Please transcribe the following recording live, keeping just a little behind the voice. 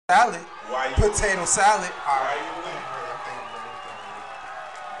salad. Potato salad.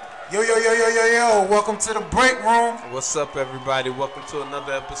 Yo. Welcome to the break room. What's up, everybody? Welcome to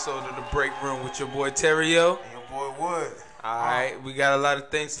another episode of the break room with your boy Terrio. And your boy Wood. Alright, we got a lot of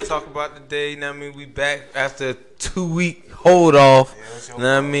things to talk about today. You know what I mean? We back after a 2-week hold off. Yeah, you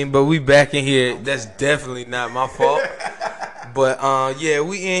know what I mean? But we back in here. That's definitely not my fault. But yeah,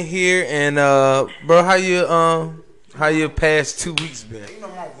 we in here and bro, how your past 2 weeks been? You know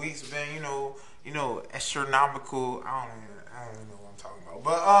my week's been, you know, astronomical. I don't even know what I'm talking about.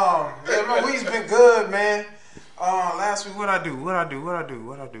 But yeah, my week's been good, man. Last week what I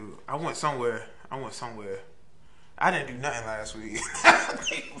do? I went somewhere. I didn't do nothing last week.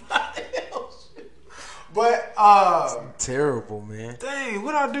 But Terrible, man. dang,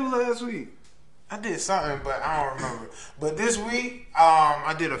 what I do last week? I did something, but I don't remember. But this week,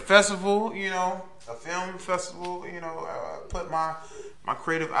 I did a festival, a film festival. Put my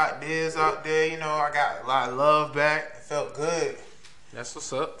creative ideas out there. I got a lot of love back. It felt good. That's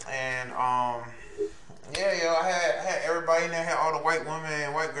what's up. And yeah, I had everybody in there. Had all the white women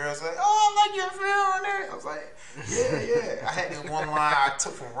and white girls like, "Oh, I like your film." There, I was like, "Yeah." I had this one line I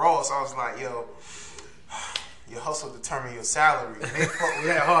took from Ross. I was like, "Yo, your hustle determine your salary." And they fucked with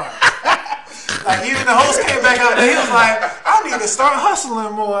that hard. Like even the host came back out there. He was like, "I need to start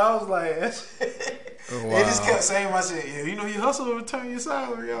hustling more." I was like, "That's." Wow. They just kept saying my shit. Yeah, your hustle will return your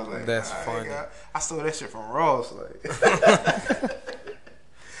salary. I was like, that's funny. I stole that shit from Ross. Like.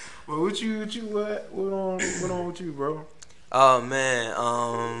 Well, what on with you, bro? Oh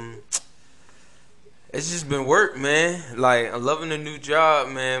man, it's just been work, man. Like I'm loving the new job,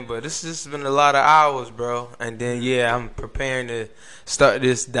 man, but it's just been a lot of hours, bro. And then yeah, I'm preparing to start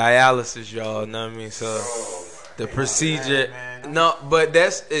this dialysis, y'all. Know what I mean? So the procedure, man. no, but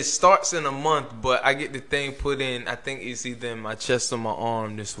it starts in a month, but I get the thing put in. I think it's either in my chest or my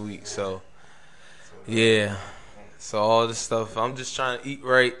arm this week. So yeah. So all this stuff, I'm just trying to eat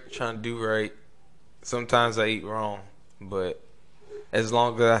right, trying to do right. Sometimes I eat wrong, but as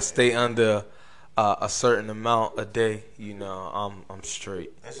long as I stay under a certain amount a day, I'm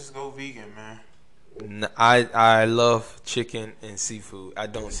straight. Let's just go vegan, man. I love chicken and seafood. I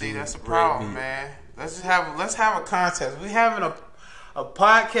don't See, do that's the red problem, meat. man. Let's have a contest. We having a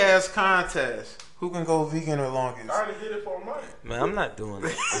podcast contest. Who can go vegan the longest? I already did it for a month. Man, I'm not doing it.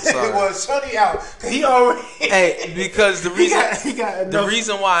 I'm It sorry. was Sonny out. He already. Hey, because the reason he got the enough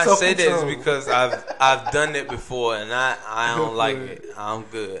reason why I say that is self-control. because I've done it before and I don't like it. I'm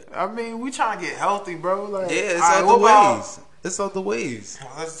good. I mean, we trying to get healthy, bro. Like, Yeah, it's all right, other what about- ways. It's other ways.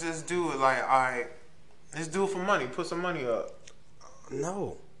 Let's just do it. Like, all right, let's do it for money. Put some money up.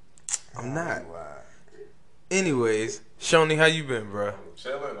 No, I'm not. Wow. Anyways, Shoni, how you been, bro? I'm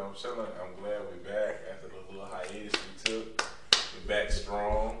chilling. I'm glad we're back after the little hiatus we took. We're back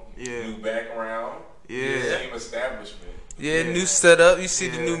strong. Yeah. New background. Yeah. Same establishment. Yeah, new setup. You see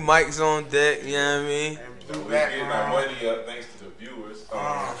the Yeah. new mics on deck. You know what I mean? And So blue we're getting our background. money up thanks to the viewers.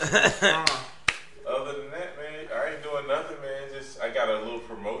 Uh. Other than that, man, I ain't doing nothing, man. Just I got a little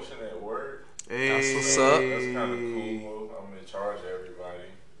promotion at work. Hey. That's what's up. That's kind of cool. I'm in charge of everybody.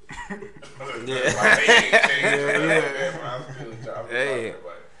 Yeah. My name ain't changed, Yeah. but I'm still in charge of Hey.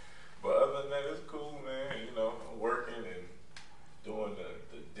 everybody. But other than that, it's cool, man. I'm working and doing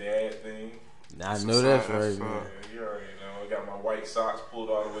the dad thing. I know that's That's right, what's man. up. You already know. I got my white socks pulled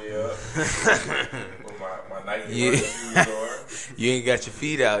all the way up. With my Nike Yeah. running shoes on. You ain't got your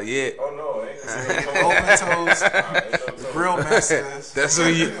feet out yet. Oh no, ain't Open toes. Real messages. That's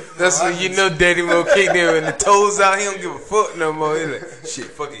when you know Daddy Mo kicked in when the toes out. He don't give a fuck no more. He like, shit,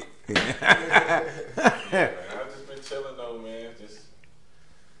 fuck it. Man, I've just been chilling though, man.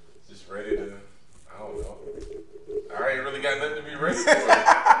 Just ready to. I don't know. I ain't really got nothing to be ready for.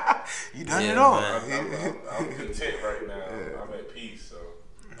 You done Yeah, it all. man. I'm content right now. I'm at peace, so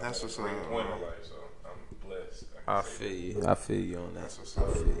That's what's up. I'm at a point in life, so I'm blessed. I feel you. I feel you on that. That's what's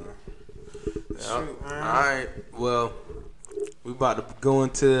up. Shoot, man. Alright, well, we about to go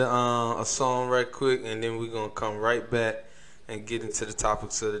into a song right quick, and then we're going to come right back and get into the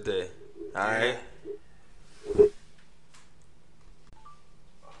topics of the day. Alright?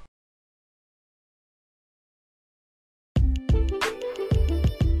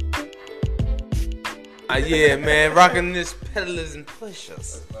 Yeah, man, rocking this Peddlers and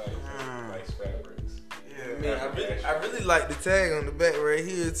Pushers. That's nice fabrics. Yeah. I really like the tag on the back right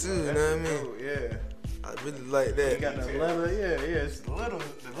here too. You know what I mean? Oh, yeah. I really like You that. got the leather. Yeah. It's the little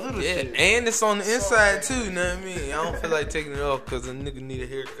Yeah, shit. and it's on the inside too. You know what I mean? I don't feel like taking it off because a nigga need a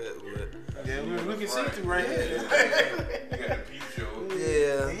haircut. But Yeah, we can see through right here. You got the peep show.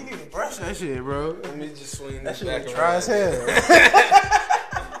 yeah, You need to brush that shit, bro. let me just swing That this shit back look dry as around.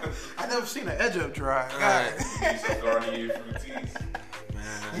 hell. never seen an edge up dry. Alright. Need some Garnier Fructis.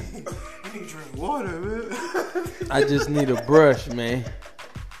 Man, You need to drink water, man. I just need a brush, man.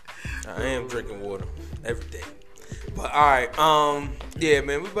 I am drinking water every day. But alright, yeah,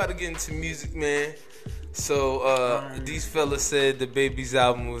 man, we about to get into music, man. So these fellas said the Baby's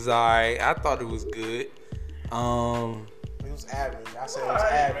album was alright. I thought it was good. It was average. I said it was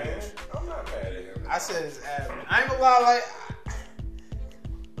Alright, average. man. I'm not mad at him. I said it's average. I ain't gonna lie,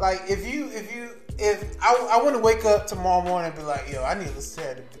 like if I wouldn't wake up tomorrow morning and be like, yo, I need to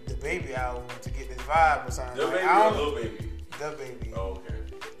listen to the Baby album to get this vibe or something. The Like, Baby I or don't- Lil Baby? The Baby. Oh, okay.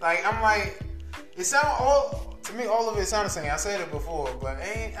 Like I'm like, it sound all to me. All of it sounded the same. I said it before, but I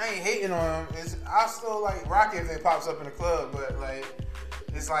ain't hating on him. I still like rock it if it pops up in the club, but like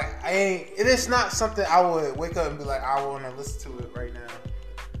it's like it is not something I would wake up and be like, I want to listen to it right now.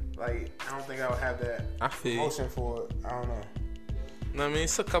 Like I don't think I would have that I feel you. emotion for it. I don't know. I mean,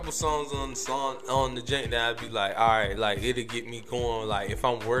 it's a couple songs on the jank that I'd be like, all right, like it'll get me going. Like if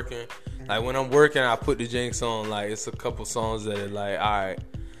I'm working, like when I'm working, I put the janks on. Like it's a couple songs that are like, all right.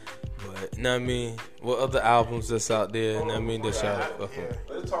 But you know what I mean? What other albums that's out there? You know what I mean? That y'all fuck with? Yeah.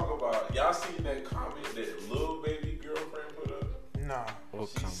 Let's talk about, y'all seen that comment that Lil Baby girlfriend put up? Nah. What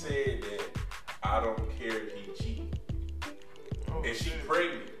She comment? said that I don't care if he cheat. Oh, And she shit.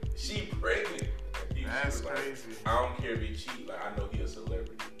 pregnant. She pregnant. And she That's was like, crazy. I don't care if he cheat. Like, I know he a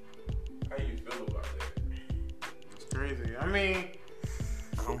celebrity. How you feel about that? It's crazy. I mean,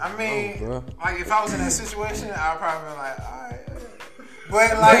 bro. like if I was in that situation, I'd probably be like, all right.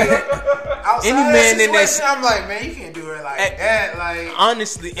 But like, outside Any of man that in that situation, I'm like, man, you can't do it like Hey, that. Like,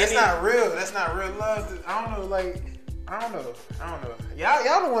 Honestly, that's any not real. That's not real love. I don't know. Like, I don't know.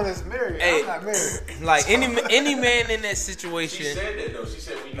 Y'all the one that's married. Hey, I'm not married. like any man in that She situation, said that though. She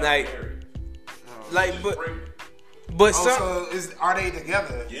said we not Like- married. like She's but pregnant. but Oh, some so are they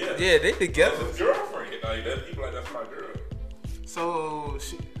together? Yeah. yeah, they together. That's his girlfriend. Like, that, he be like, that's my girl. So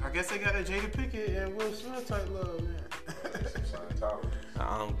I guess they got a Jada Pinkett and Will Smith type love, man. Some Scientology.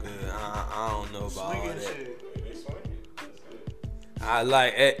 I'm good. I don't know about all Swinging that. shit. They swinging. That's it. I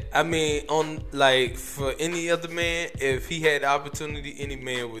like. I mean, on like for any other man, if he had the opportunity, any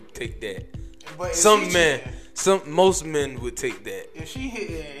man would take that. But if Some she men, cheating, most men would take that. if she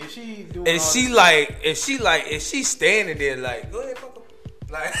hitting, if she doing, And all if she standing there like, go ahead, fuck him.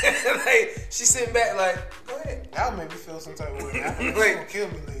 Like, like she sitting back like, go ahead. that would make me feel some type of way. She's Like- gonna kill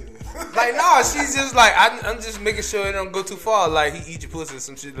me later. Like, nah, she's just like, I'm just making sure it don't go too far. Like, he eat your pussy or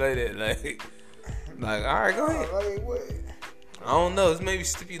some shit like that. Like, all right, go ahead. Like what? I don't know. There's maybe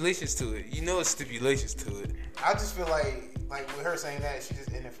stipulations to it. You know, it's stipulations to it. I just feel like with her saying that, she just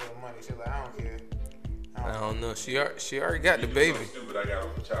in it for the money. She's like, I don't care. I don't know. She already got the You do baby. something Stupid, I got on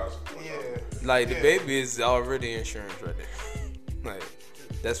the child support. Yeah. Like, the Yeah. baby is already insurance right there. Like,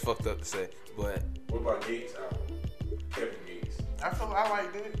 that's fucked up to say. But What about Gates' album? Kevin Gates. I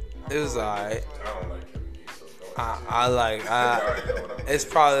liked it. it was alright. I don't like Kevin Gates, so don't. I like, it's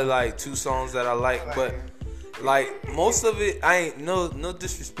probably like 2 songs that I like, but like most of it, I ain't no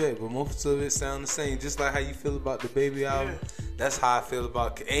disrespect, but most of it sound the same. Just like how you feel about the Baby album, that's how I feel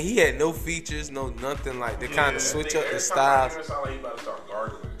about. And he had no features, no nothing. Like they kind of switch up the styles. It sound like he about to start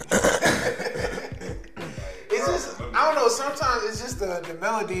gargling. It's just I don't know. Sometimes it's just the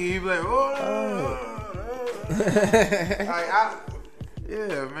melody. You be like,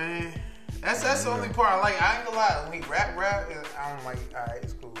 yeah, man. That's the only part I like. I ain't gonna lie. When he rap, I'm like, alright,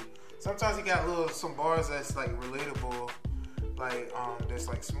 it's cool. Sometimes he got some bars that's like relatable, like that's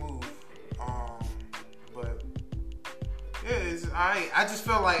like smooth. But yeah, it's alright. I just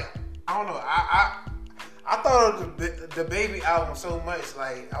felt like I don't know. I thought of the Baby album so much.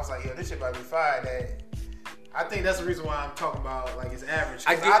 Like I was like, yeah, this shit about to be fire. That I think that's the reason why I'm talking about like it's average.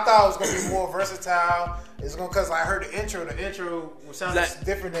 I thought it was gonna be more versatile. It's gonna because I heard the intro. The intro sounds Like-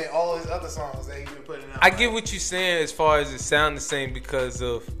 different than all his other songs that he's been putting out. I get what you're saying as far as it sound the same because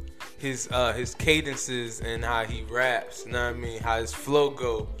of his cadences and how he raps. You know what I mean? How his flow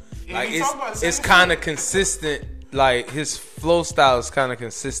go. And Like he talk about the it's same kind of shit. consistent. Like his flow style is kind of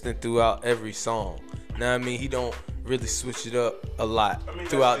consistent throughout every song. You know what I mean? He don't really switch it up a lot I mean,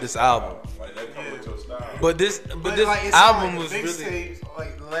 throughout that's this his album. style. Like that comes with your style. But this like, it's album like was the really. mixtapes,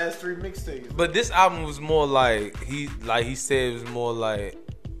 like the last 3 mixtapes. But this album was more like he said it was more like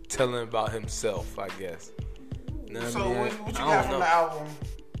telling about himself, I guess. You know what So I mean? what you I got don't from know. the album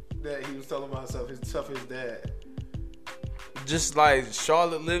that he was telling about himself? His tough as dad. Just like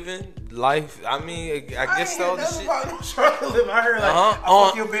Charlotte living life. I mean, I guess all the shit About no Charlotte Living. I heard like Uh-huh. I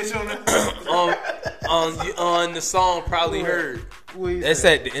fuck your bitch on the. on the song probably heard. What he That's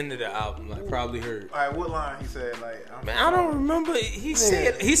said? at the end of the album. Like probably heard. All right, what line he said? Like, Man, I don't remember. He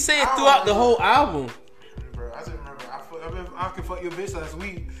said I don't throughout the know. whole album. Bro, I just remember I can fuck your bitch last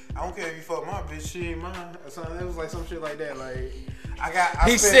week. I don't care if you fuck my bitch, she ain't mine. Or something. It was like some shit like that. Like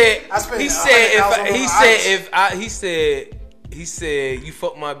He said you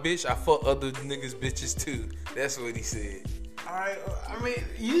fuck my bitch, I fuck other niggas bitches too. That's what he said. All right, I mean,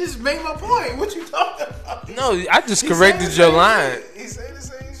 you just made my point. What you talking about? No, I just He corrected said your the same line. shit. He said the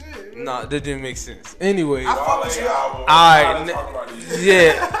same shit. Nah, that didn't make sense. Anyway, I fuck with you. Album. Alright, Talk about these.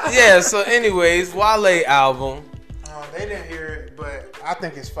 yeah. So, anyways, Wale album. They didn't hear it, but I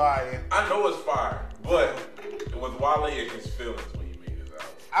think it's fire. I know it's fire, but with Wale in his feelings when he made his album.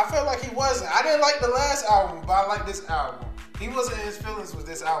 I felt like he wasn't. I didn't like the last album, but I like this album. He wasn't in his feelings with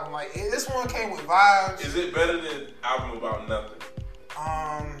this album. Like this one came with vibes. Is it better than album about nothing?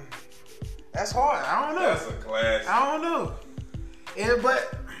 That's hard. I don't know. That's a classic. I don't know. Yeah,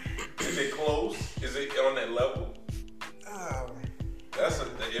 but Is it close? Is it on that level?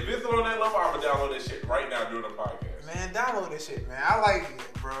 If it's on that level, I'm gonna download that shit right now during the podcast. man, download this shit, man. I like it,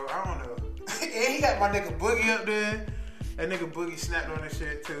 bro. I don't know. And he got my nigga Boogie up there. That nigga Boogie snapped on this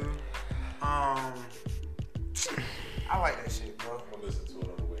shit too. I like that shit, bro. I'm gonna listen to it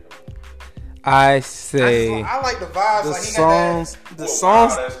on the way home. I say I like the vibes. the like he songs. got The Wow,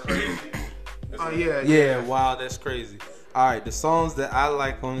 songs. that's crazy. that. Oh yeah, Yeah, wow, that's crazy. All right, the songs that I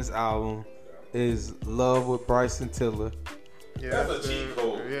like on this album is "Love" with Bryson Tiller. yeah. That's a cheat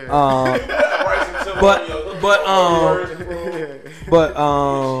code. Yeah. Bryson Tiller But- on your- but, on your verse, bro. But Cheat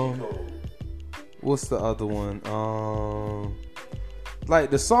code. what's the other one? Like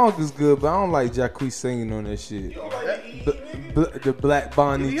the song is good, but I don't like Jacquees singing on that shit. You don't like E, nigga? The Black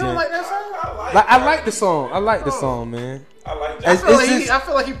Bonnie. You don't like that song? I like the song. I like the song, man. I like It's- that. it's I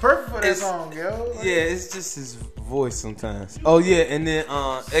feel like he perfect for that it's- song, yo. Yeah, it's just his voice sometimes. Oh yeah, and then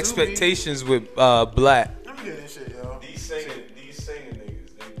Expectations with Black. Let me get this shit, yo. These singing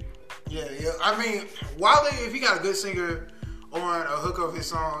niggas, they Yeah. I mean, Wale, if he got a good singer on a hook of his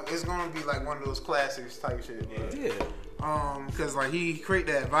song, it's gonna be like one of those classics type shit. Bro. Yeah. Because like he create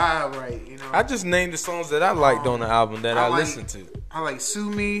that vibe, right? You know. I just named the songs that I liked on the album that I like- listened to. I like Sue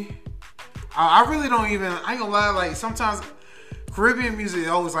Me. I really don't even. I ain't gonna lie. Like sometimes Caribbean music is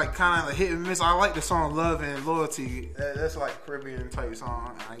always like kind of like hit and miss. I like the song "Love and Loyalty." That's like Caribbean type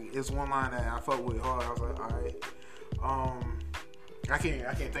song. Like, it's one line that I fuck with hard. I was like, all right. I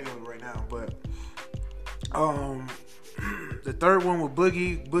can't think of it right now, but the third one with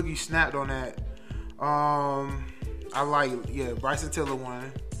Boogie snapped on that. I like Bryson Tiller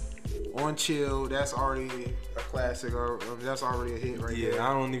one. On Chill, that's already a classic, or that's already a hit right there. Yeah,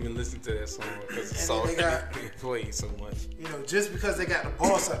 I don't even listen to that song because it's And then already they got- played so much. You know, just because they got the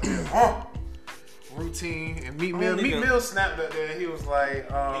boss up there, Routine and Meek Mill. don't Meek even- Mill snapped up there. He was like,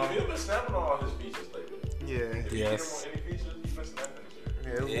 You've been snapping on all his features lately. yeah. If Yes. you get him on any features, you've been snapping shit. Yeah,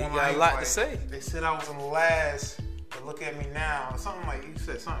 it was Yeah, one you got line a lot like, to say. They said I was on the last, but look at me now. Or something like you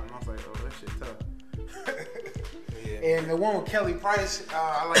said something. I was like, oh, that shit tough. Yeah. And the one with Kelly Price,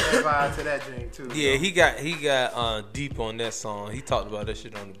 I like that vibe to that drink too. Yeah, so. he got deep on that song. He talked about that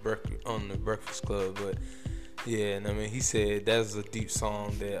shit on the Breakfast Club, but yeah, and I mean he said that's a deep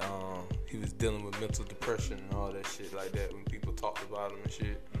song that he was dealing with mental depression and all that shit like that when people talked about him and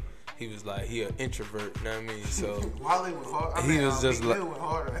shit. He was like he an introvert, you know what I mean? So Wale was hard. He was just Meek like- Mill went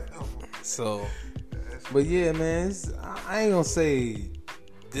harder. so, but yeah, man, I ain't gonna say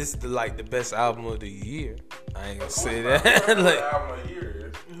this the best album of the year. I ain't gonna say that. Like, like, album of the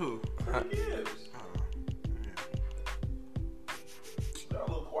year Who? is. Yes. Got a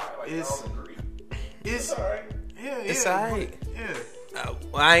little quiet, like It's- y'all agree. It's Alright. yeah, It's yeah, alright. Yeah.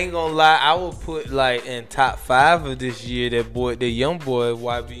 I ain't gonna lie, I would put like in top 5 of this year that young boy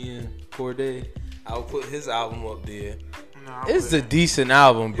YBN Cordae. I would put his album up there. No, It's a decent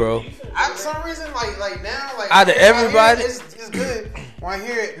album, bro. For some reason, like now, like Out of when I hear everybody- it, it's good. When I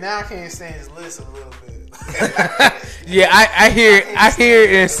hear it now, I can't stand his list a little bit. Yeah, I hear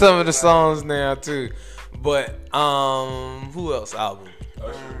it in some of the songs now too. But who else album?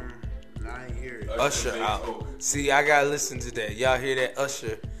 Usher. I ain't hear it. Usher Big album. Smoke. See, I gotta listen to that. Y'all hear that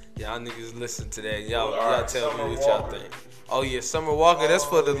Usher? Y'all niggas listen to that. Y'all Alright, tell me Summer what y'all Walker. think. Oh yeah, Summer Walker. That's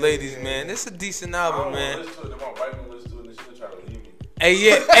for the yeah, ladies, yeah. man. It's a decent I album, don't man. want to listen to it. My wife gonna listen to it and she'll try to leave me. Hey,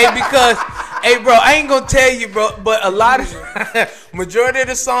 yeah, hey, bro, I ain't gonna tell you, bro, but a lot of majority of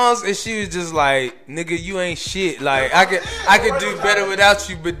the songs, and she was just like, nigga, you ain't shit. Like, I could do better without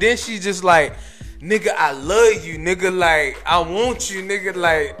you. But then she just like, nigga, I love you, nigga. Like, I want you, nigga.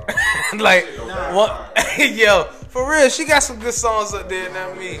 Like, like, what? Yo, for real, she got some good songs up there. You know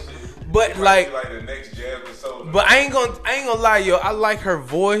what I mean? But Might like, be like the next Jasmine Sullivan. but I ain't gonna lie, yo. I like her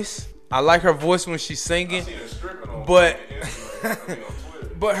voice. I like her voice when she's I singing. seen her stripping on But- Instagram, on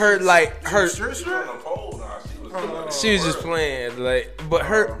Twitter. But her like her, Strip, She was on a pole now. she was just playing like. But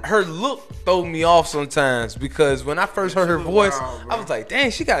her look throw me off sometimes because when I first heard her look voice, wild, bro. I was like,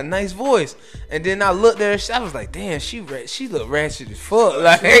 damn, she got a nice voice. And then I looked at her, I was like, damn, she look ratchet as fuck.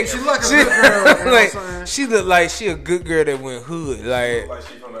 Like she look like a good girl, you know what I'm like saying? she look like she a good girl that went hood. Like Like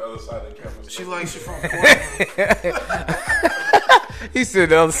she from the other side of the campus. She like she from Portland. he said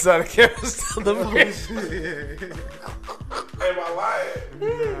the other side of the campus. Am I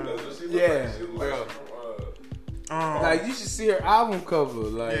lying? That's what she look Yeah, like. She look bro. like she from, Like you should see her album cover.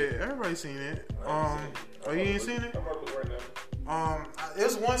 Like Yeah, everybody seen it. Oh, you ain't seen it? I'm about to look right now.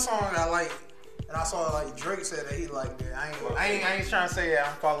 There's one song that I like, and I saw like Drake said that he liked it. I ain't trying to say that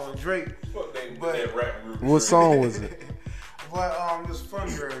I'm following Drake, Fuck But- that rap group. what song was it? but it's Fun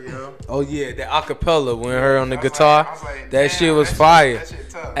Girl, yo. Oh yeah, the acapella when her on the guitar. I was like, that damn, shit was that fire. That shit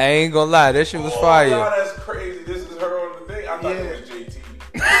tough. I ain't gonna lie, that shit was Oh, fire. God, that's crazy. This is her on the thing. I thought Yeah. it was JT.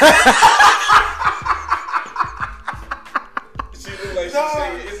 She look like she's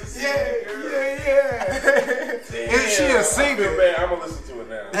singing. It's a singing girl. yeah. Damn, Is she a I singer? feel bad. I'm gonna listen to it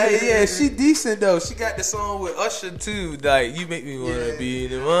now. Hey, yeah, she decent though. She got the song with Usher too. Like you make me wanna Yeah. be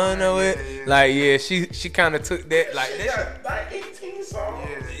the one of it. Yeah. Like yeah, she kind of took that. Like She that. got like 18 songs.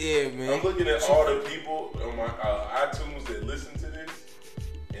 Yeah, I'm man. looking at all the people on my iTunes that listen to this,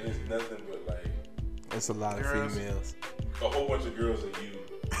 and it's nothing but like That's a lot of Girls. females. a whole bunch of girls and you.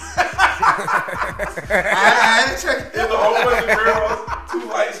 I had to check. There's a whole bunch of girls, 2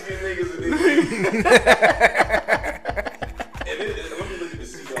 light skinned niggas, and then let me look at the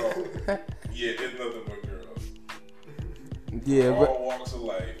CR. Yeah, it's nothing but girls. Yeah, but All walks of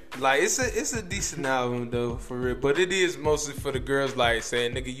life. like it's a decent album though for real. But it is mostly for the girls like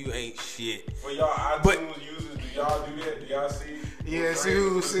saying nigga you ain't shit. For y'all iTunes But- users, do y'all do that? Do y'all see? Yeah, see,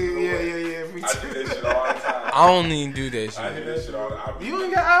 yeah. Me I do too. that shit all the time. I don't even do that I do shit. that shit all the time. You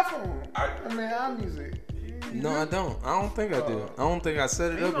ain't got iPhone. I mean, iMusic. No, I don't. I don't think I do. I don't think I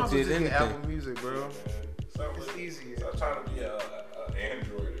set it You up know or did get anything. Apple Music, bro. Man, stop It's looking- easier. Stop trying to be a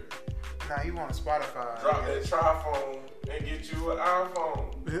Androider. Nah, you want a Spotify? Drop that triphone and get you an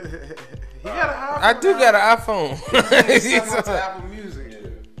iPhone. He got an iPhone. I do got an iPhone. Sign up to Apple Music. Yeah.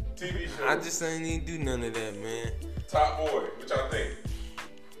 TV show. I just ain't even do none of that, man. Top Boy. What y'all think?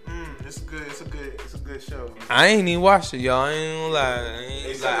 It's good. It's a good show. I ain't even watched it, y'all. I ain't gonna lie. I They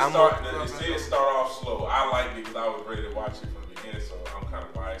ain't said like, it said start off slow. I liked it because I was ready to watch it from the beginning, so I'm kind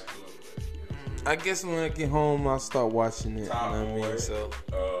of biased to it. But, I guess when I get home, I'll start watching it. You know Top what I Boy. mean? So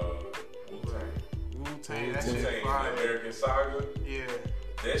Wu-Tang. Wu-Tang, that Wu-Tang, shit the fire. American Saga. Yeah.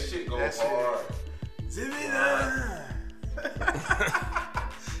 That shit goes That shit. hard.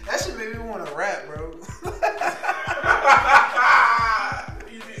 That shit made me want to rap, bro.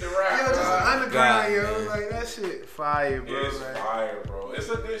 You need to rap, Yo, just bro. underground, God, yo. man. Like that shit fire, bro. It's Like, fire, bro. It's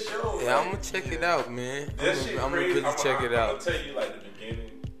a good show. yeah, like, I'm gonna check it out, man. That shit I'm gonna crazy. really check it I'm out. gonna tell you like the beginning.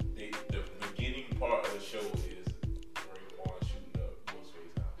 The beginning part of the show is Raekwon shooting up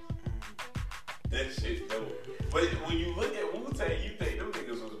Ghostface's house. That shit dope. But when you look at Wu-Tang, you think them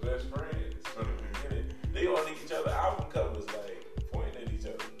niggas was best friends from the beginning. They on each other album covers, like pointing at each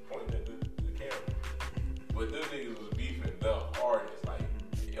other, pointing at the camera. But them niggas was beefing the hardest. Like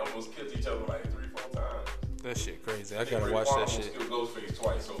they almost killed each other like 3-4 times. That shit crazy. I And gotta Raekwon watch that almost shit. killed Ghostface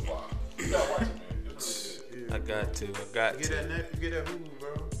twice so far. You gotta watch it, man. It's really good. I got to. get that net, get that Hulu,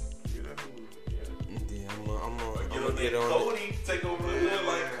 bro. Get that Hulu. Yeah, I'm Get gonna on get that on it. Cody, take over the hood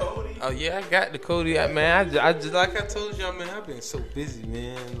like Cody. Oh yeah, I got the Cody. Man, I just like I told y'all, man. I've been so busy,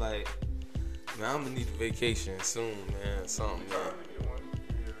 man. Like, man, I'm gonna need a vacation soon, man. Something, man.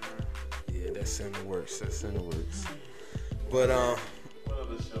 Yeah, that's in the works. That's in the works. But What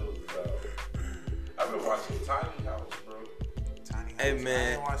other shows about? I've been watching Tiny House, bro. Tiny hey, House. I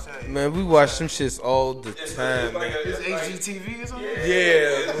man, ain't watch that yet. man, we watch them shits all the It's time, like man. a, It's it's like, HGTV or something?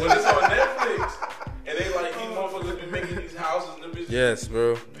 yeah, but it's on Netflix. And they like these motherfuckers be making these houses and them bitches Yes,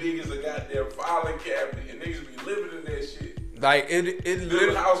 bro. big as a goddamn filing cabinet, and niggas be living in that shit. Like it Little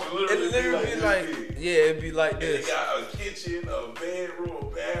literally, house would it literally literally be be like, like, this big. yeah, it'd be like And they this. got a kitchen, a bedroom,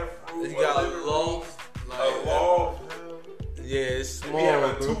 a bathroom, You got a living room, loft, a loft. Yeah, it's They be small,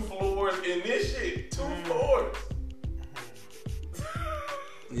 having bro. 2 floors in this shit. 2 floors.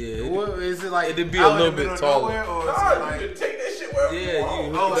 Yeah, What is it like? It'd be a out in little the bit middle of taller. nowhere, or is Nah, it you like? can take that shit wherever Yeah, you you want.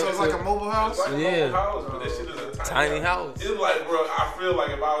 can Oh, hook so it it's up like to- a mobile house. It's like a Yeah. mobile house, but that shit is a Tiny house. It's like, bro, I feel like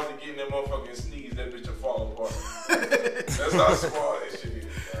if I was to get in that motherfucking sneeze, that bitch would fall apart. That's how small that shit is.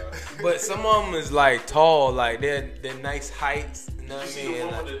 But some of them is like tall, like they're nice heights and know what I Did you see mean? the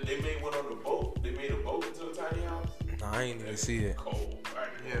one Like, with they made one on the boat? They made a boat into a tiny house. nah, I ain't even see it. Cold.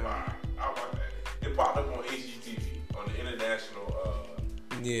 I watched that. It popped up on HGTV on the international.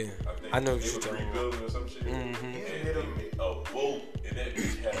 Yeah, think I know what they you're were talking about. rebuilding or some shit. Mhm. And they made a boat, and that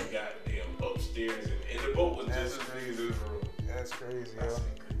bitch had a goddamn upstairs, and the boat was That's just as big as crazy. this room. That's crazy, That's yo.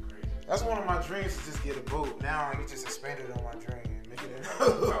 crazy. That's one of my dreams to just get a boat. Now you just expanded on my dream and make it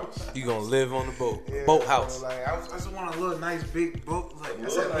a house. You gonna live on the boat, Yeah, boat bro, house. Like I just want a little nice big boat. Like I A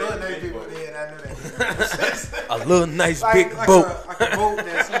said, little little nice nice big big boat. boat. Yeah, I know that. A little nice like, big like boat. like a boat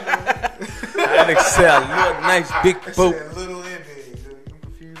that's That nigga said a little nice big I boat. said little and big. I'm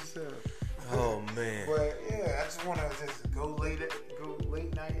confused as hell. Oh man. But yeah, I just want to just go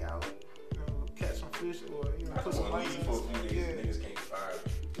late night out, catch some fish or I put just some want to lights leave on. for a few days. Yeah, And niggas can't fire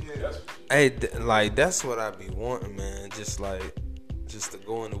me. yeah. That's Hey, like that's what I be wanting, man. Just to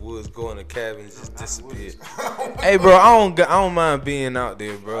go in the woods, go in the cabin, just disappear. Hey, bro, I don't mind being out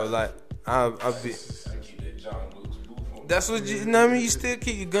there, bro. Like I be. I keep that John Wilkes Booth on. That's what you know. What I mean, you still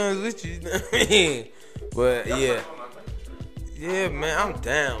keep your guns with you. You know what I mean? But yeah, yeah, man, I'm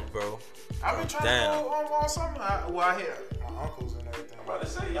down, bro. I've been trying Damn. to go on something. I hear my uncles and everything. I'm about to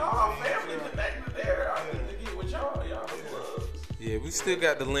say, y'all family connected there. I need to get with y'all. Y'all the plugs. Yeah, we still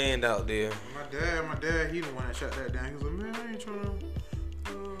got the land out there. My dad, he the one that shut that down. He was like, man, I ain't trying to.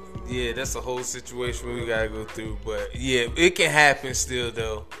 Yeah, that's a whole situation we gotta go through. But yeah, it can happen still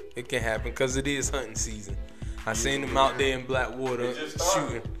though. It can happen because it is hunting season. I seen them out there in Blackwater It just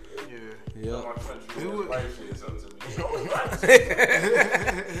started. shooting. Yeah. My Yep. country, Who his would- wife said something to me.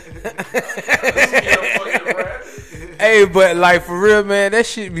 Hey, but like for real, man, that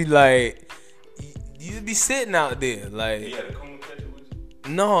shit be like you be sitting out there like. He had a coon catcher with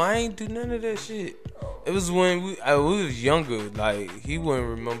you? No, I ain't do none of that shit. It was when we was younger. Like he wouldn't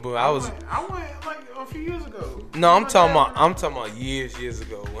remember. I I went like a few years ago. No, I'm talking about years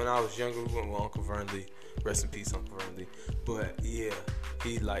ago when I was younger. We went with Uncle Vernley. Rest in peace, Uncle Vernley. But yeah,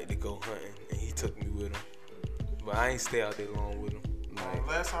 he liked to go hunting, and he took me with him. But I ain't stay out there long with him. Like,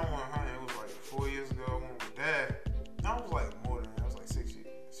 Last time I went hunting, it was like 4 years ago. I went with Dad. No, it was like more than that. It was like 6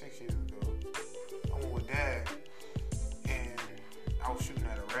 years ago. I went with Dad, and I was shooting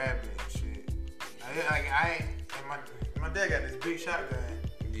at a rabbit and shit. My dad got this big shotgun.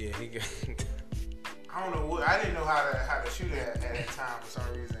 yeah, he got. I don't know what. I didn't know how to shoot it at that time for some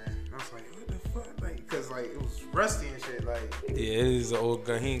reason. I was like, what the fuck? Like, cause like it was rusty and shit. Like, Yeah, it is an old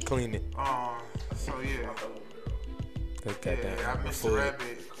gun. He ain't clean it. so yeah, That got that I missed the before it.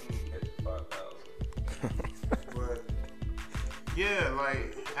 rabbit. But yeah,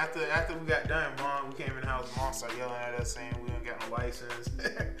 like after we got done, Mom, we came in the house. Mom started yelling at us saying we didn't got no license.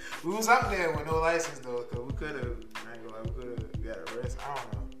 We was out there with no license though, cause we could have got arrested. I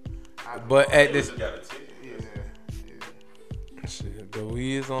don't know. But at this, got a ticket. Yeah. shit, the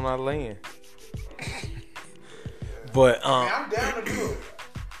we is on our land. But Man, I'm down to do it.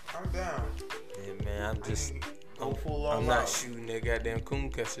 I'm down. yeah, man, I'm just. Go full all I'm not out. shooting that goddamn coon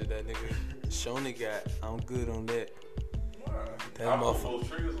catcher that nigga Shoney got. I'm good on that. That I pulled motherfucker. both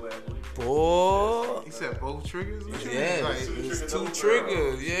triggers last week. Boy. He said both triggers. What you Yeah, mean? Like, it's Two two triggers.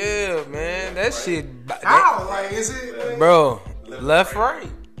 triggers. Yeah, man. That shit. how? Like, is it? Bro, left, right.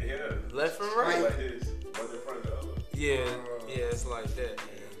 Yeah. Left and Right. right. Like this. One in front of the other. Yeah, yeah, it's like that, man.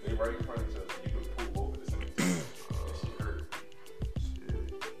 They right in front of each other. You can pull both at the same time. That shit hurt.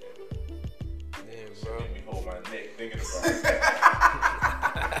 Yeah, Shit bro. made me hold my neck thinking about it.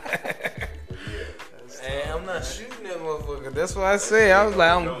 But yeah. Hey, I'm not shooting that motherfucker. That's why I say I was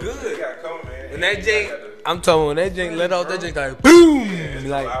like, I'm No, they good. got coming, man. When that I jank, got the- I'm talking when that jank let off, that jank like boom, it's the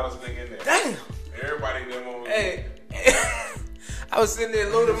like loudest thing in there. damn. Everybody in them on. Hey, I was sitting there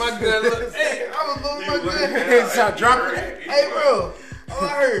loading my gun. Look, hey, I was loading my gun. down, Start and dropping he it. heard Hey, bro. All I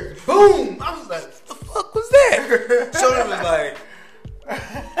heard, boom. I was like, what the fuck was that? Shorty was like,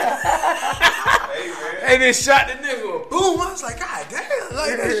 Hey, man. and then shot the nigga. Boom. I was like, God damn,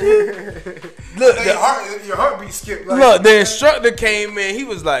 like that shit. Look, Your heartbeat skipped. Like, look, the instructor came in. He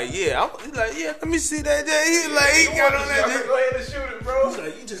was like, yeah. He's like, yeah. Let me see that. He like, he got on that. Go ahead and shoot it, bro. He's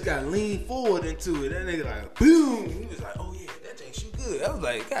like, you just gotta lean forward into it. That nigga like, boom. He was like, oh yeah, that thing shoot good. I was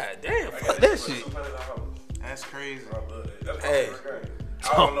like, God damn, fuck that shit. that's crazy. I love that. That's my Hey. favorite game.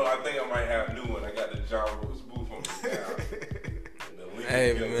 I don't know. I think I might have a new one. I got the John Wilkes Booth on me now.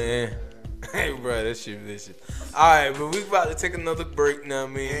 Hey man, hey bro, that shit vicious. All right, but we about to take another break now,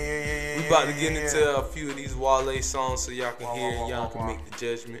 man. We about to get into a few of these Wale songs so y'all can hear and y'all can make the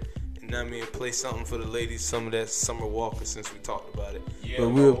judgment. And I mean, play something for the ladies, some of that Summer Walker since we talked about it. Yeah, but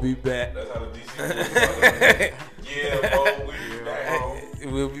we'll bro. be back. That's how the DC Yeah, bro. We be back,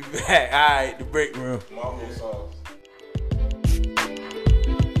 bro. We'll be back. All right, the break room. Marble sauce.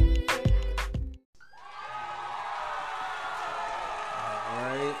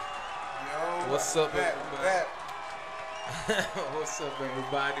 What's up, Back, everybody? back, What's up,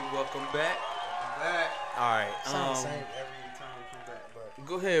 everybody? Welcome back. back. All right. Sound the same every time we come back, but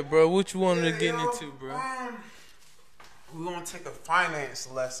Go ahead, bro. What you wanted to get yo, into, bro? We're gonna take a finance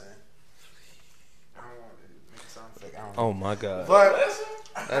lesson. I don't want to make it sound fake. I don't know. Oh my God. But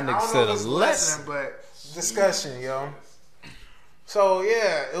That I nigga don't said know a if it's lesson. but discussion, yo. So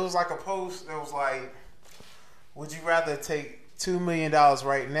yeah, it was like a post that was like, would you rather take $2 million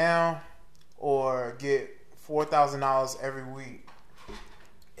right now or get $4,000 every week?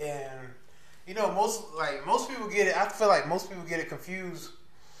 And you know, most people get it. I feel like most people get it confused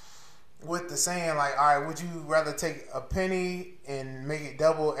with the saying like, all right, would you rather take a penny and make it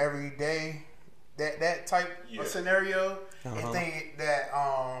double every day? That type of scenario, and think that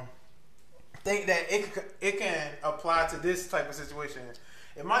it can apply to this type of situation.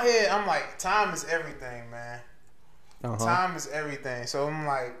 In my head, I'm like, time is everything, man. Time is everything. So I'm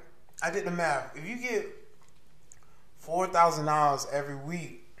like, I did the math. If you get $4,000 every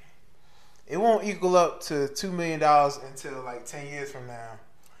week, it won't equal up to $2 million until like 10 years from now.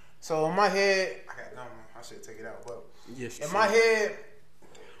 So in my head, I should take it out, but in my head,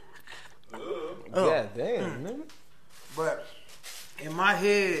 Yeah, damn, nigga. but in my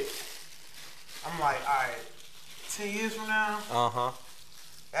head, I'm like, all right, 10 years from now,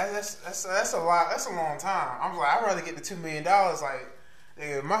 that's a lot. That's a long time. I'm like, I'd rather get the $2 million. Like,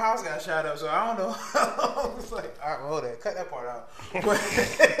 nigga, my house got shot up, so I don't know. I was like, all right, hold that, cut that part out. But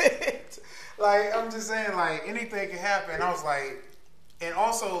like, I'm just saying, like, anything can happen. I was like, and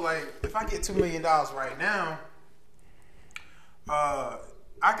also, like, if I get $2 million right now,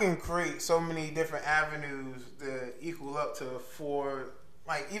 I can create so many different avenues that equal up to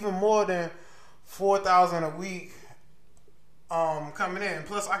even more than $4,000 a week coming in.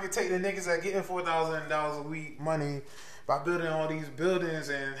 Plus, I could take the niggas that getting $4,000 a week money by building all these buildings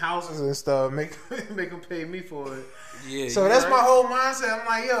and houses and stuff, make them pay me for it. Yeah. So that's my whole mindset. I'm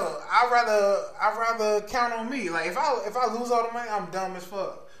like, yo, I'd rather count on me. Like if I lose all the money, I'm dumb as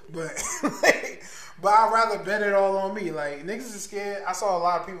fuck. But but I'd rather bet it all on me. Like niggas is scared. I saw a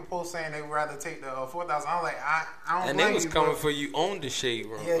lot of people post saying they would rather take the 4,000. I'm like, I don't. And blame they was you, coming bro. for you on the shade,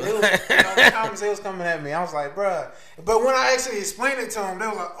 bro. Yeah, they was, the comments they was coming at me. I was like, bruh. But when I actually explained it to them, they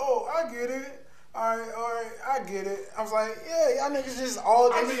was like, oh, I get it. All right, I get it. I was like, yeah, y'all niggas just all.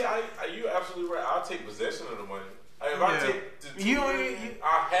 I mean, you absolutely right. I'll take possession of the money. If I take the $2 million,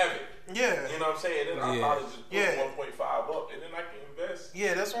 I'll have it. Yeah. You know what I'm saying? Then I'll probably just put 1.5 up, and then I can invest.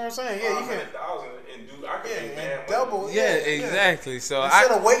 Yeah, that's what I'm saying. Yeah, you can. $500,000 and do. I can make and mad double. money. Yeah, exactly. So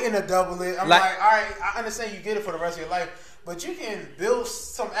instead of waiting to double it, I'm like, all right, I understand you get it for the rest of your life, but you can build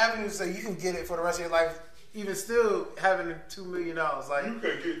some avenues so you can get it for the rest of your life, even still having $2 million. Like you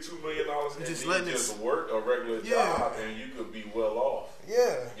could get $2 million and just just work a regular job, and you could be well off.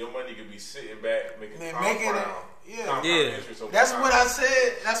 Yeah, your money could be sitting back making it. Yeah. That's what I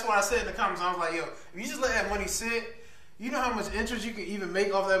said. That's what I said in the comments. I was like, yo, if you just let that money sit, you know how much interest you can even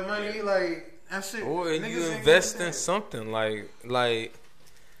make off that money. Yeah. Like that shit. Or you invest in something like. It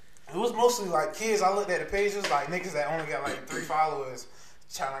was mostly like kids. I looked at the pages like niggas that only got like 3 followers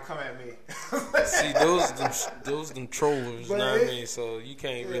trying to come at me. See, those them trollers, you know what I mean? So you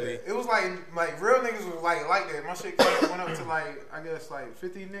can't really. It was like real niggas was like that. My shit went up to like I guess like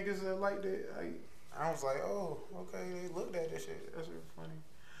 50 niggas that liked it. Like I was like, oh, okay, they looked at this shit. That's really funny.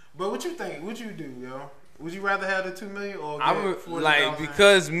 But what you think? What you do, yo? Would you rather have the $2 million or get I would like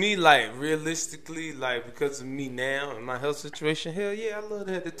because me like realistically like because of me now and my health situation. Hell yeah, I love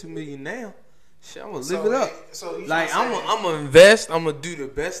to have the $2 million now. Shit, I'm gonna live it up. So like I'm gonna invest. I'm gonna do the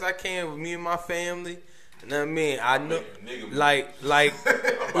best I can with me and my family. You know what I mean? I know, like,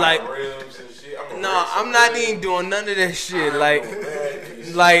 no, I'm not even doing none of that shit. Like,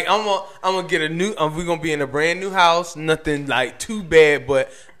 I'm gonna get a new. We're gonna be in a brand new house. Nothing like too bad,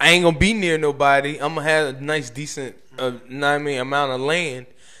 but I ain't gonna be near nobody. I'm gonna have a nice, decent, amount of land,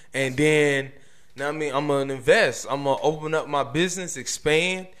 and then, I'm gonna invest. I'm gonna open up my business,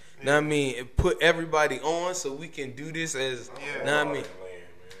 expand. Put everybody on so we can do this as.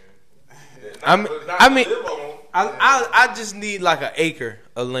 I just need like an acre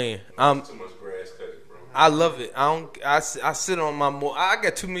of land. Too much grass cutting, bro. I love it. I sit on my mower. I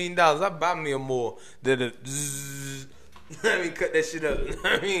got $2 million. I buy me a mower that'll cut that shit up.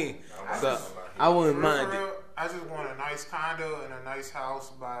 I wouldn't mind it. I just want a nice condo and a nice house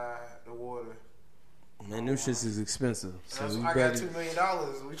by the water. Man, them shits is expensive. So I got $2 million.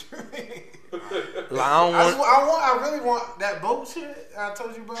 What you mean? Like, I really want that boat shit I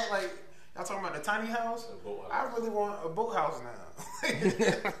told you about. Like, Y'all talking about the tiny house? A boat I house. really want a boat house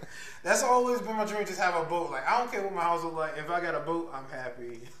now. That's always been my dream, just have a boat. Like, I don't care what my house look like. If I got a boat, I'm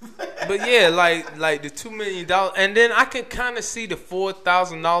happy. But yeah, like the $2 million, and then I can kind of see the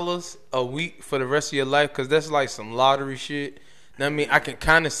 $4,000 a week for the rest of your life, because that's like some lottery shit. Know what I mean, I can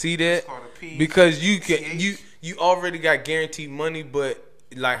kind of see that It's called a P. because you can CH. you already got guaranteed money, but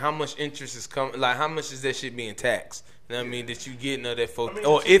like how much interest is coming? Like how much is that shit being taxed? You know what I mean, that you getting of that for,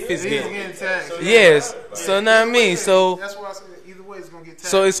 or if it's It is getting. getting taxed. So Yes, Like, so know what I mean. So That's why I said either way it's gonna get taxed.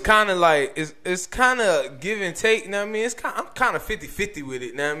 so it's kind of like it's kind of give and take. You know what I mean? I'm kind of 50-50 with it.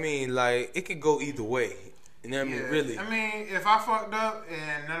 You know what I mean? Like it could go either way. You know what I mean? Really. I mean, if I fucked up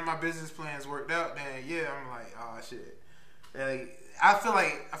and none of my business plans worked out, then yeah, I'm like, oh shit. Like, I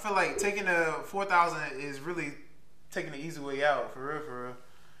feel like taking the 4,000 is really taking the easy way out, for real.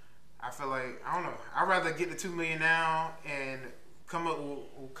 I feel like, I don't know. I'd rather get the $2 million now and come up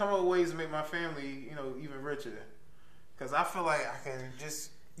with ways to make my family, even richer. Cause I feel like I can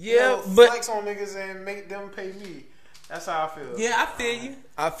just But flex on niggas and make them pay me. That's how I feel. yeah,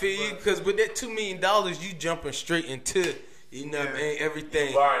 I feel you. Because with that $2 million, you jumping straight into, you know what I mean,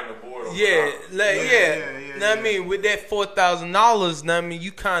 everything. buying the board. On Yeah, the like Yeah. Know what I mean, with that $4,000, know what I mean,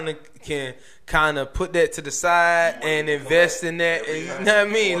 you kind of can put that to the side and invest in that. And, you know what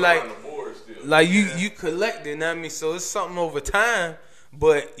I mean, like you collect it. Know what I mean, so it's something over time.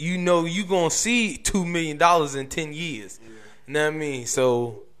 But you gonna see $2 million in 10 years. Yeah. You know what I mean,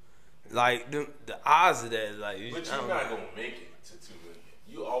 so like the odds of that, like, But you're not gonna make it to $2 million.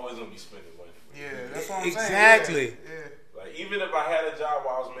 You always gonna be spending money. Yeah, that's what I'm Exactly. saying. Yeah. Like even if I had a job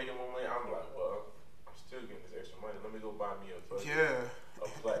where I was making more money, I'm like, well, I'm still getting this extra money. Let me go buy me a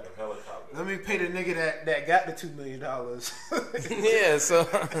platinum helicopter. Let me pay the nigga that got the $2 million. Yeah, so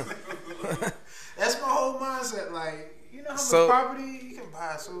That's my whole mindset. Like, you know how much So- property you can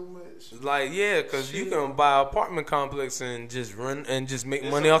buy so much. like because you Shit. can buy an apartment complex and just run and just make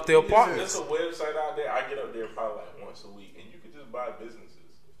There's money a- off the There's apartments. a website out there. I get up there probably like once a week, and you can just buy businesses.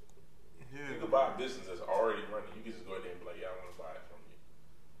 You can buy a business that's already running. You can just go there and be like, yeah, I want to buy it from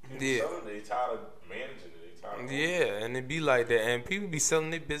you. People Yeah. selling it, they tired of managing it. They tired of Yeah, and it be like that, and people be selling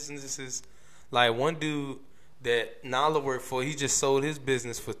their businesses. Like one dude that Nala worked for, he just sold his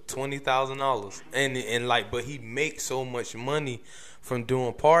business for $20,000, and like, but he makes so much money from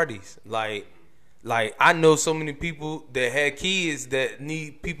doing parties. Like I know so many people that had kids that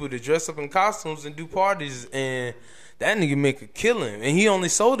need people to dress up in costumes and do parties, and that nigga make a killing, and he only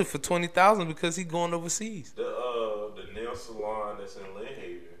sold it for $20,000 because he going overseas. The nail salon that's in Lynn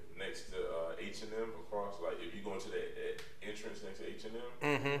Haven next to H&M across, like if you go into that entrance next to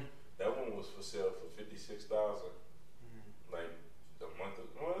H&M, that one was for sale for $56,000. Like a month ago.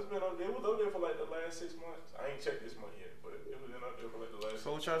 Well, it's been up there. It was up there for like the last 6 months. I ain't checked this month yet, but it was up there for like the last.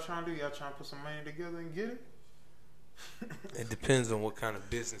 So what y'all trying to do? Y'all trying to put some money together and get it? It depends on what kind of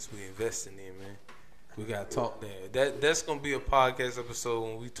business we investing in, man. We gotta talk there. That's gonna be a podcast episode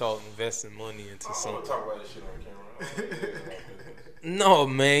when we talk investing money into I'm gonna something. talk about this shit on camera. No,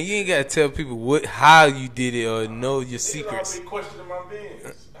 man, you ain't gotta tell people how you did it or know your secrets. Niggas always questioning my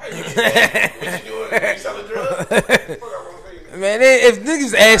business. How you get that? What you doing? You selling drugs? Fuck out my face. Man, if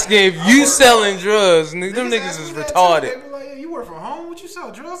niggas asking if you selling drugs, them niggas ask is me that too. retarded. They be like, "Yeah, you work from home? What you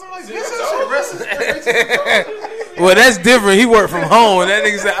sell drugs?" I'm like, See, "Bitch, I that shit racist." Well, that's different. He work from home. That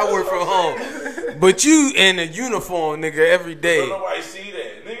nigga said I work from home. But you in a uniform, nigga, every day. Don't nobody see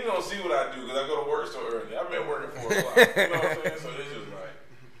that. Niggas don't see what I do because I go to work so early. I've been working 4 o'clock. You know what I'm saying? So it's just like,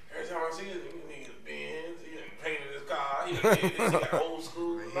 every time I see this nigga Benz, he done painted his car, he done did this, he got old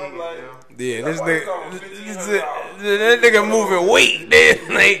school. And I'm like, Yeah, this that's why they call him nigga, $1,500. that nigga moving weight.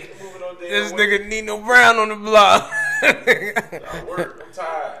 Then like Moving on damn this way. nigga Nino Brown on the block. I work. I'm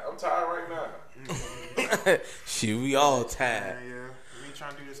tired. I'm tired right now. Shit, we all tired. Yeah, we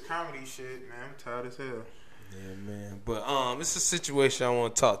trying to do this comedy shit, man. I'm tired as hell. Yeah, man. But it's a situation I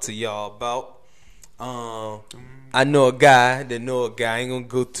want to talk to y'all about. I know a guy that know a guy. I ain't gonna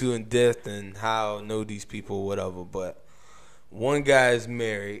go too in depth and how I know these people or whatever. But one guy is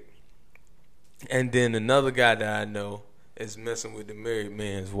married, and then another guy that I know is messing with the married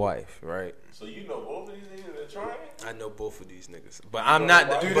man's wife. Right? So you know both of these niggas that trying? I know both of these niggas, but I'm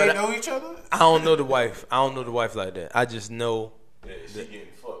not. Do but they know each other? I don't know the wife. I don't know the wife like that. I just know Yeah, she getting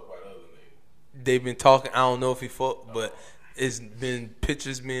fucked by the other nigga. they've been talking. I don't know if he fucked, but it's been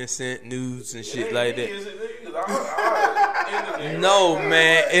pictures being sent, nudes and shit like that. Is it nigga? 'Cause I end the day No, right now.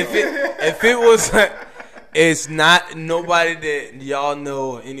 man. If it was, it's not nobody that y'all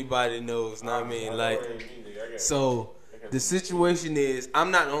know or anybody knows. Know what I mean? Like, so the situation is, I'm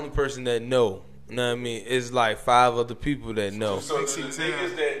not the only person that know. You know what I mean? It's like 5 other people that know. So the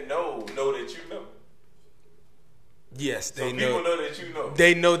niggas that know that you know. Yes, they So know. people know that you know.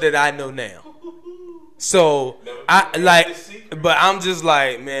 They know that I know now. So I like, but I'm just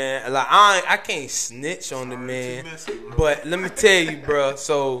like, man, like I can't snitch on the man. But let me tell you, bro.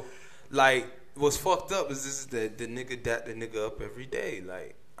 So like, what's fucked up is this is that the nigga dat the nigga up every day.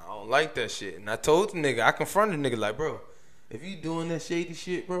 Like, I don't like that shit. And I told the nigga, I confronted the nigga like, bro, if you doing that shady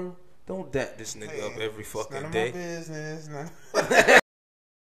shit, bro, don't dat this nigga up every fucking none of day. my business. None. What's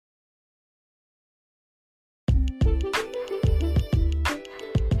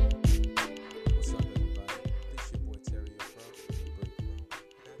up, everybody? This your boy Terry from the Break Room,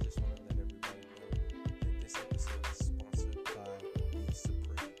 and I just want to let everybody know that this episode is sponsored by Be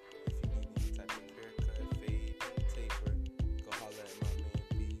Supreme. If you need any type of haircut, fade, taper, go holler at my man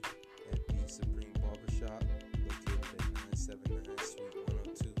B at Be Supreme Barbershop, located at 979 Suite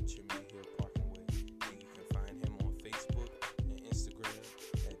 102 Chimney Hill Parking Way. And you can find him on Facebook and Instagram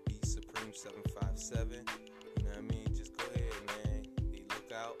at Be Supreme 757. You know what I mean? Just go ahead, man. He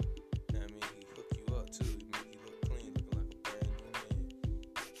look out. You know what I mean? He hook you up too. He make you look clean, looking like a brand new man.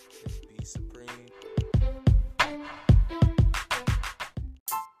 Just Be Supreme.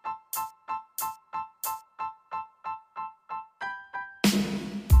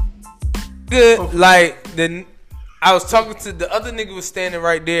 Good. Like then, I was talking to the other nigga was standing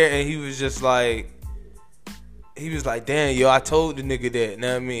right there, and he was just like, damn, yo, I told the nigga that. You know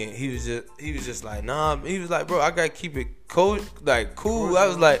what I mean? He was just like, nah. He was like, bro, I gotta keep it cool. I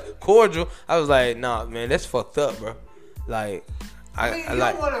was like, cordial. I was like, nah, man, that's fucked up, bro. Like, I mean, you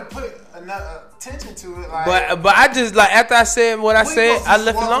like, don't want to put enough attention to it. Like, but I just like after I said what I said, I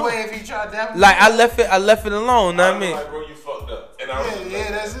left it alone. If he tried that Like I left it alone. Know what I mean? Like, bro, you fucked up. And I was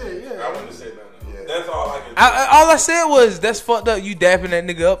Yeah, that's it. Yeah. I wouldn't say nothing. Yeah. That's all I can All I said was that's fucked up. You dapping that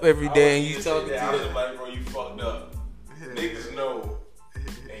nigga up every day and you talking to I was him. like, bro, you fucked up. Niggas know,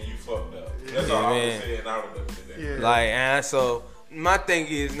 and you fucked up. That's all I was saying. I would left it there. Yeah. Like, and so my thing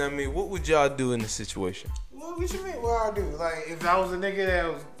is, know what I mean, what would y'all do in this situation? What you mean? What I do? Like, if I was a nigga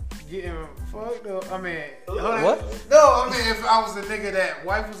that was getting fucked up, I mean, What? No, I mean, if I was a nigga that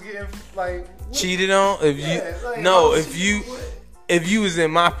wife was getting like what? Cheated on? If you if you was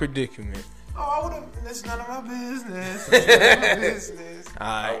in my predicament. Oh, I would have. It's none of my business. It's none of my business. All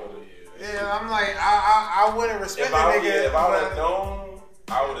right. Yeah, I'm like, I wouldn't respect the nigga. If I would have known,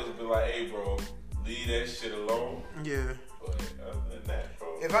 I would have been like, hey, bro, leave that shit alone. Yeah. But other than that, bro.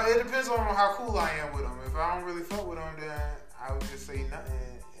 It depends on how cool I am with him. If I don't really fuck with him, then I would just say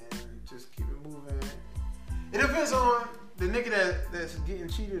nothing and just keep it moving. It depends on the nigga that's getting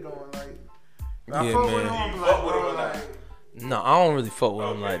cheated on. Like, if I fuck with him, I'm like, bro, like. No, I don't really fuck with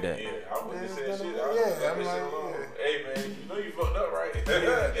him like that. Yeah, I wouldn't say shit. I'm like, hey, man, you know you fucked up, right?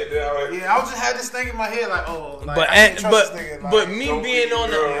 Yeah, I just had this thing in my head, like, oh, like, but me being on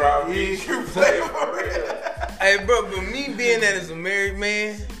the, you play for real. hey, bro, but me being that as a married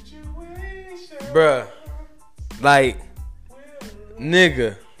man, bruh, like,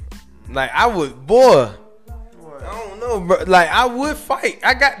 nigga, like I would, boy, I don't know, bro, like I would fight.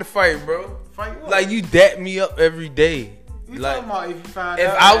 I got to fight, bro. Fight what? Like you dap me up every day. You like, talking about if you find if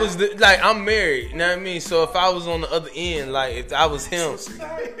out I was like I'm married, you know what I mean? So if I was on the other end, like if I was him,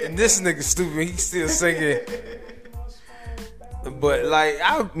 and this nigga stupid, he still singing. But like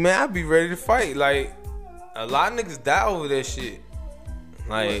I'd be ready to fight. Like a lot of niggas die over that shit.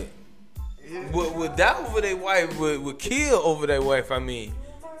 Like would die over their wife, would kill over their wife. I mean,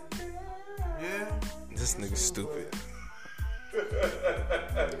 yeah, this nigga stupid.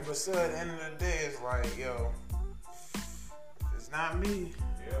 But still, at the end of the day, it's like, yo, it's not me.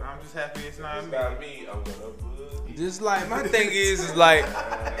 Yeah. I'm just happy it's not me. I'm gonna boogie. Just like my thing is like,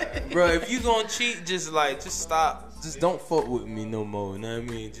 bro, if you gonna cheat, just stop. Just don't fuck with me no more. You know what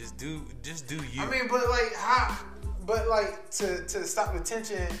I mean? Just do you. I mean, but like how? But like to stop the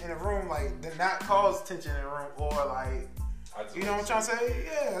tension in the room, like to not cause tension in the room, or like. You know what I'm trying to say?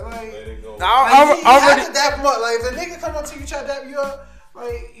 Yeah, like. Let it go. I already have to dap him up. Like if a nigga come up to you, try to dap you up,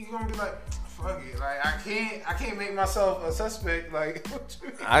 like you gonna be like, fuck it. Like I can't make myself a suspect. Like what you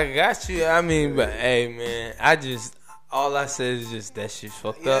mean? I got you. I mean, but hey, man, all I said is just that shit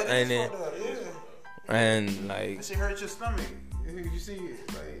fucked up, and then, and like, that shit hurt your stomach. You see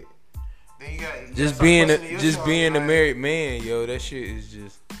it, like. Then you got just being a married man, yo. That shit is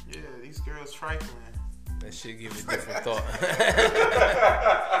just. Yeah, these girls trifling. That shit give a different thought.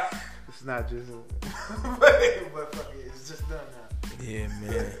 It's not just, but fuck it, it's just done now. Yeah,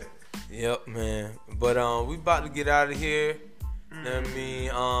 man. Yep, man. But we about to get out of here. You know what I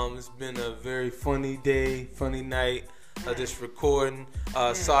mean? It's been a very funny day, funny night. of this recording.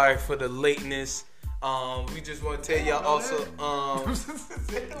 Sorry for the lateness. We just want to tell y'all also.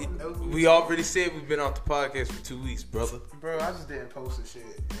 We already said we've been off the podcast for 2 weeks, brother. Bro, I just didn't post the shit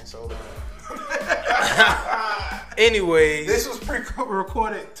in so long. Anyways, this was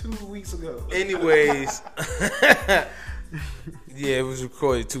pre-recorded 2 weeks ago. Anyways, yeah, it was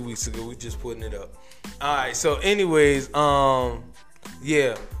recorded 2 weeks ago. We just putting it up. All right. So, anyways,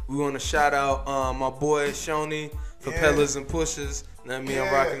 yeah, we want to shout out my boy Shoney for Pellers and Pushers. Know what I mean?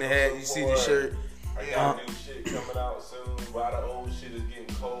 I'm rocking the hat. You see the shirt. I got new shit coming out soon. A lot of old shit is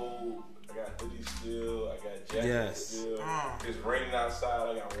getting cold. I got hoodies still. I got jackets still. It's raining outside.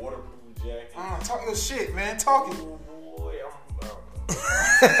 I got waterproof jackets. Talk your shit, man. Talk it. Boy,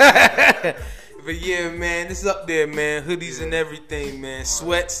 But yeah, man, it's up there, man. Hoodies and everything, man.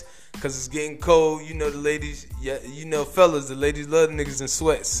 Sweats, cause it's getting cold. You know the ladies, yeah, you know fellas, the ladies love niggas in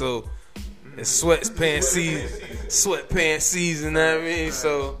sweats. So it's sweatpants season, sweatpants season. Know what I mean?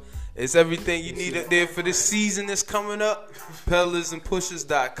 So it's everything you need up there for this season that's coming up.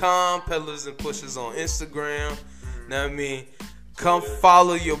 Pellersandpushers.com, Pellers and Pushers on Instagram. Know what I mean? Come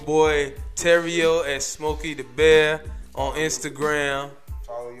follow your boy Terrio at Smokey the Bear on Instagram.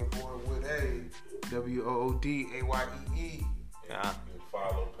 Follow your boy with a WOODAYEE. Yeah. You can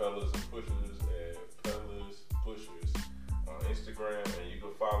follow Pellers and Pushers at Pellers Pushers on Instagram, and you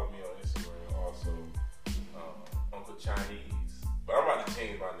can follow me on Instagram also, Uncle Chinese. But I'm about to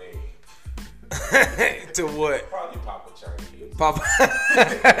change my name. To what? Probably Papa Chinese. Papa.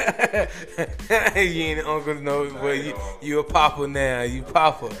 You ain't an uncle, no, but you a papa now. You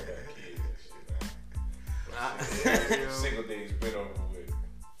papa. I got kids and shit now. Single days been over with.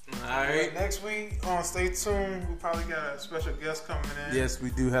 Alright. Next week, stay tuned. We probably got a special guest coming in. Yes,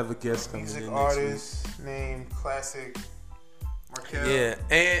 we do have a guest coming Music in. artist named Classic Markel. Yeah,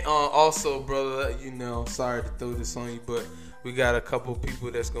 and also, brother, you know, sorry to throw this on you, but we got a couple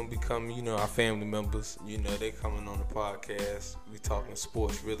people that's gonna become, you know, our family members. You know, they coming on the podcast. We talking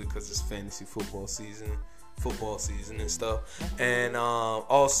sports really because it's fantasy football season and stuff. And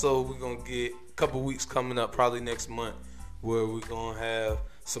also, we're gonna get a couple weeks coming up, probably next month, where we're gonna have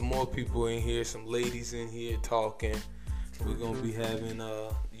some more people in here, some ladies in here talking. We're gonna be having,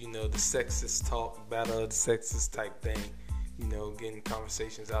 you know, the sexist talk, battle of the sexist type thing. You know, getting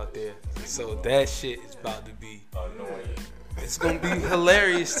conversations out there. So that shit is about to be annoying. It's gonna be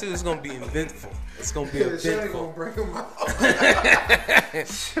hilarious too. It's gonna be eventful. It's gonna be eventful. Gonna bring him out.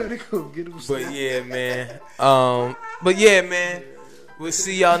 Should go get him. But yeah, man. We'll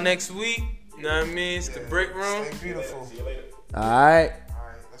see y'all next week. You know what I mean? It's the break room. Stay beautiful. See you later. All right. All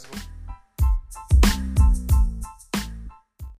right, let's go.